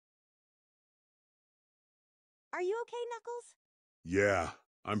Are you okay, Knuckles? Yeah,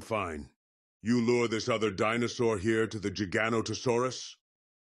 I'm fine. You lure this other dinosaur here to the Giganotosaurus?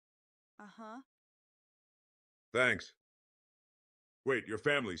 Uh-huh. Thanks. Wait, your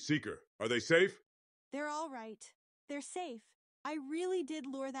family, Seeker, are they safe? They're all right. They're safe. I really did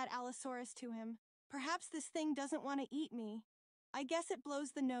lure that Allosaurus to him. Perhaps this thing doesn't want to eat me. I guess it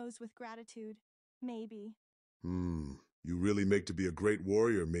blows the nose with gratitude. Maybe. You really make to be a great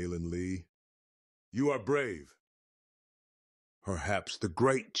warrior, Malin Lee. You are brave. Perhaps the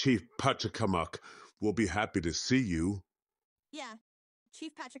great Chief Pachacamac will be happy to see you. Yeah,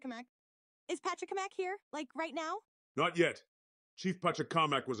 Chief Pachacamac. Is Pachacamac here? Like, right now? Not yet. Chief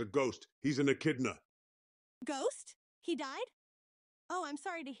Pachacamac was a ghost. He's an echidna. Ghost? He died? Oh, I'm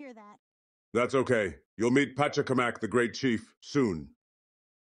sorry to hear that. That's okay. You'll meet Pachacamac, the great chief, soon.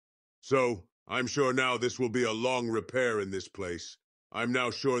 So, I'm sure now this will be a long repair in this place. I'm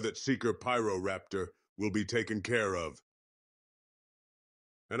now sure that Seeker Pyroraptor will be taken care of.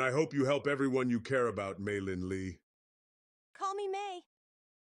 And I hope you help everyone you care about, Malin Lee. Call me May.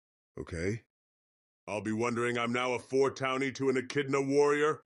 Okay. I'll be wondering I'm now a four-townie to an echidna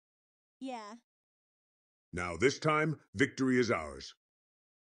warrior? Yeah. Now this time, victory is ours.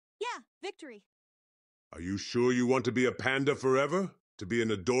 Yeah, victory. Are you sure you want to be a panda forever? To be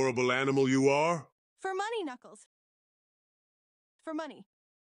an adorable animal you are? For money, Knuckles. For money.